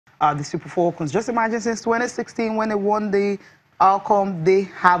the Super Falcons. Just imagine since 2016 when they won the outcome, they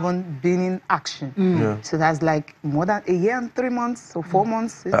haven't been in action. Yeah. So that's like more than a year and 3 months, so 4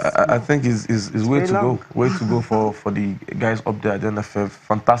 months. I think is way to long. go. Way to go for the guys up there at the NFF.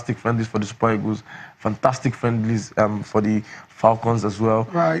 Fantastic friendlies for the Super Eagles. Fantastic friendlies for the Falcons as well.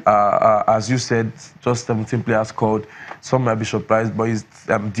 Right. As you said, just 17 players called. Some might be surprised, but it's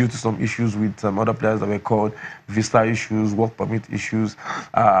due to some issues with other players that were called, visa issues, work permit issues.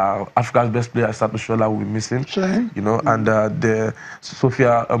 Africa's best player, Sato Shola, will be missing. Shame. You know, and the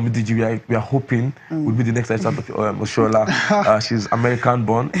Sophia Omidiji, we are hoping will be the next Sato Shola. She's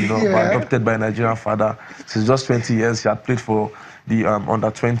American-born, you know, but adopted by a Nigerian father. She's just 20 years. She had played for the under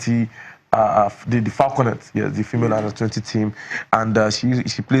 20. The Falconets, yes, the female under 20 team, and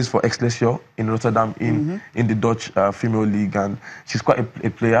she plays for Excelsior in Rotterdam in the Dutch female league, and she's quite a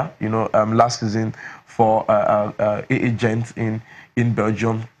player. You know, last season for AA Gent in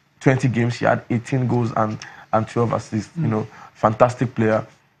Belgium, 20 games, she had 18 goals and 12 assists. You know, fantastic player.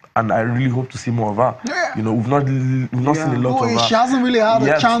 And I really hope to see more of her. Yeah. You know, we've not seen a lot of her. She hasn't really had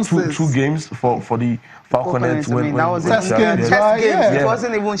a chance. Two games for the Falconets. When that was test games, right? It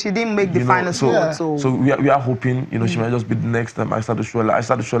wasn't even, she didn't make the final squad. So we are hoping, you know, she might just be the next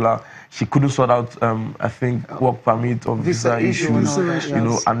Aissatou Shola. She couldn't sort out, I think, work permit or visa issues. You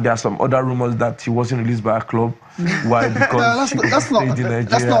know, and there are some other rumors that she wasn't released by a club. Why? Because she stayed in Nigeria.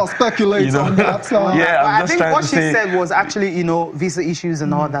 Let's not speculate, you know? On that. I think what she said was actually, you know, visa issues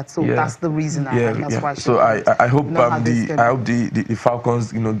and all that. So that's the reason. That's why. So I hope the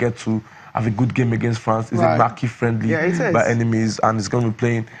Falcons, you know, get to have a good game against France. It's a marquee friendly by enemies, and it's going to be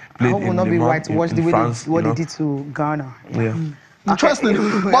played I hope in not be right to watch the way France, what they did to Ghana. Interesting.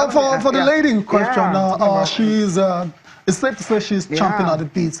 But for the lady in question, she's. It's safe to say she's chomping at the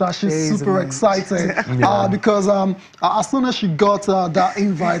bit. She's super excited because as soon as she got that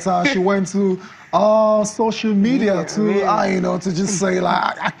invite, she went to social media to just say,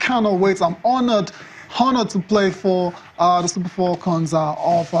 like, I cannot wait. I'm honored to play for the Super Falcons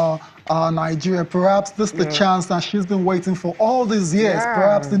of Nigeria. Perhaps this is the chance that she's been waiting for all these years.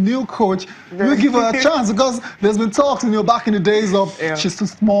 Perhaps the new coach will give her a chance, because there's been talks, you know, back in the days of she's too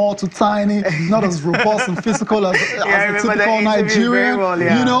small, too tiny, not as robust and physical as a typical Nigerian,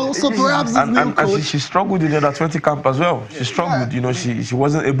 you know. So perhaps this new coach... And she struggled in the under 20 camp as well. She struggled, you know. She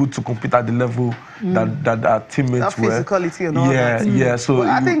wasn't able to compete at the level that her teammates were. Physicality and all that. So well,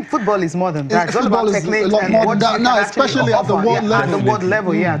 I think football is more than that. It's all about technique and what you can especially at the world level. At the world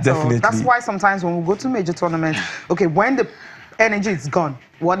level, Definitely. So that's why sometimes when we go to major tournaments, when the energy is gone,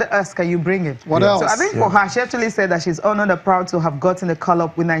 what else can you bring in? What else? So I think for her, she actually said that she's honored and proud to have gotten the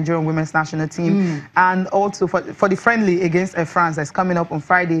call-up with Nigerian women's national team, and also for the friendly against France that's coming up on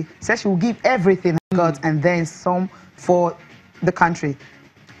Friday. She said she will give everything she got and then some for the country.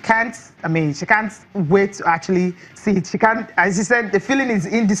 She can't wait to actually see it. She can't, as she said, the feeling is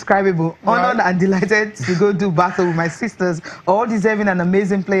indescribable. Honored and delighted to go do battle with my sisters, all deserving and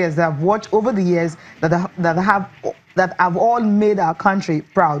amazing players that I've watched over the years that have all made our country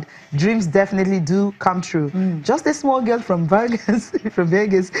proud. Dreams definitely do come true. Just a small girl from Vegas,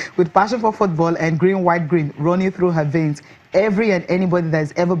 with passion for football and green, white, green running through her veins. Every and anybody that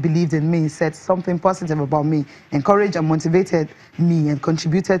has ever believed in me said something positive about me, encouraged and motivated me, and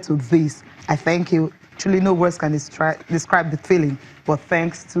contributed to this. I thank you. Truly no words can describe the feeling, but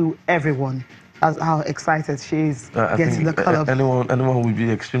thanks to everyone. That's how excited she is getting the call-up. Anyone will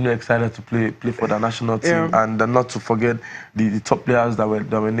be extremely excited to play for the national team, and not to forget the top players that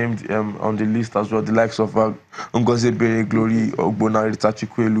were named on the list as well. The likes of Ngozi Bere, Glory Ogbonna, Ritachi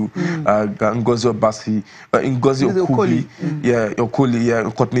Kwelu, Ngozi Obasi, Ngozi Okubi,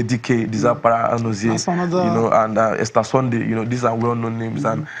 Okoli, Courtney Dike, Dizapara Anozie, you know, and Esther Sunday. You know, these are well-known names,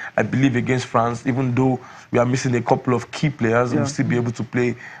 and I believe against France, even though we are missing a couple of key players, we'll still be able to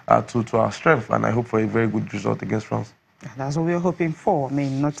play to our strength, and I hope for a very good result against France. That's what we're hoping for. I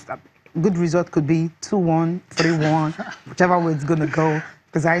mean, not a good result could be 2-1, 3-1, whichever way it's going to go,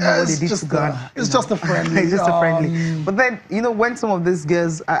 because I know what they did to Ghana. It's just a friendly. It's just a friendly. But then, you know, when some of these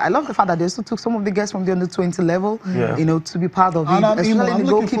girls, I love the fact that they also took some of the girls from the under-20 level, you know, to be part of it. Especially the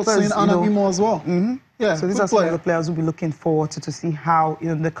goalkeepers. Anna Imo as well. Yeah, so these are some of the players we'll be looking forward to see how, you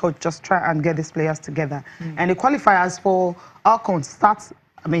know, the coach just try and get these players together. And the qualifiers for Alcon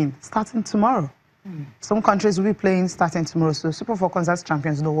starting tomorrow. Some countries will be playing starting tomorrow. So Super Falcons as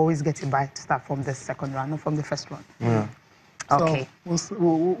champions will always get it by to start from the second round, not from the first one. Okay. So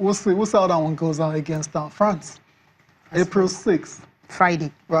we'll see how that one goes out against France. April 6th.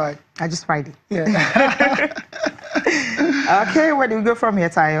 Friday. Right. Just Friday. Yeah. Okay, where do we go from here,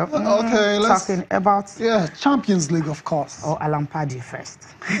 Tayo? Okay, let's... Talking about... Yeah, Champions League, of course. Oh, Alan Pardew first.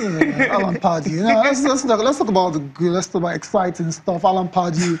 Alan Pardew. No, let's talk about the good, let's talk about exciting stuff. Alan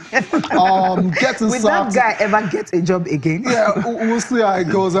Pardew getting Will that guy ever get a job again? Yeah, we'll see how it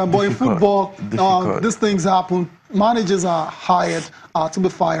goes. But in football, these things happen. Managers are hired to be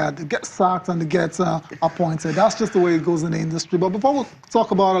fired. They get sacked and they get appointed. That's just the way it goes in the industry. But before we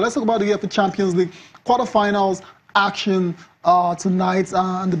talk about it, let's talk about the UEFA Champions League quarterfinals action tonight.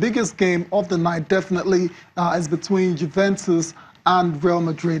 And the biggest game of the night definitely is between Juventus and Real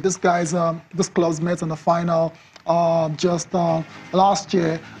Madrid. This clubs met in the final just last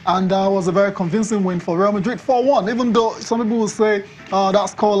year, and was a very convincing win for Real Madrid, 4-1. Even though some people will say that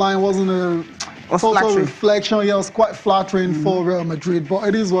scoreline wasn't a total reflection, yeah, it was quite flattering for Real Madrid, but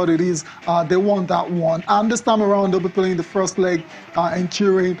it is what it is. They won that one, and this time around they'll be playing the first leg in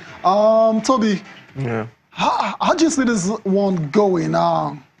Turin. Toby, yeah, how do you see this one going?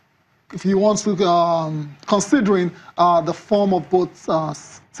 If you want to, considering the form of both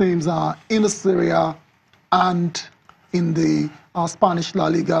teams in the Serie A and in the Spanish La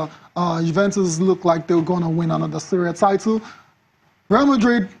Liga, Juventus look like they're going to win another Serie A title. Real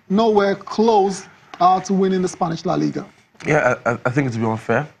Madrid nowhere close to winning the Spanish La Liga. Yeah, I think it would be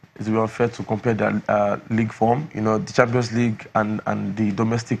unfair. It would be unfair to compare their league form. You know, the Champions League and the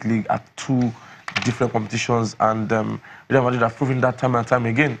domestic league are two different competitions, and Real Madrid have proven that time and time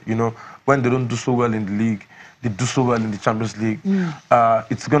again. You know, when they don't do so well in the league, they do so well in the Champions League.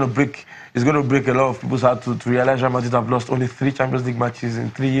 It's gonna break a lot of people's heart to realize Real Madrid have lost only 3 Champions League matches in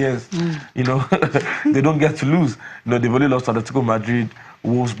 3 years. You know, they don't get to lose. You know, they've only lost to Atletico Madrid,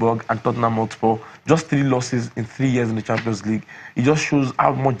 Wolfsburg, and Tottenham Hotspur. Just 3 losses in 3 years in the Champions League. It just shows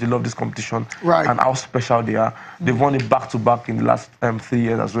how much they love this competition and how special they are. They've won it back-to-back in the last 3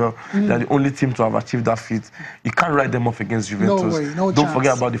 years as well. They're the only team to have achieved that feat. You can't write them off against Juventus. No way, no Don't chance.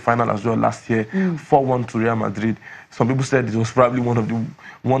 forget about the final as well last year, 4-1 to Real Madrid. Some people said it was probably one of the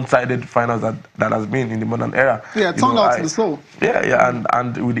one-sided finals that has been in the modern era. Yeah, it turned out to be so. Yeah,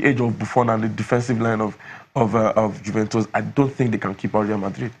 and with the age of Buffon and the defensive line of Juventus, I don't think they can keep out Real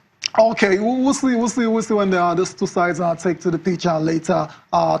Madrid. Okay, we'll see when these two sides take to the pitch later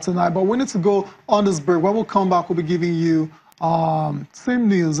tonight. But we need to go on this break. When we come back, we'll be giving you same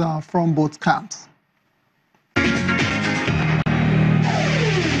news from both camps.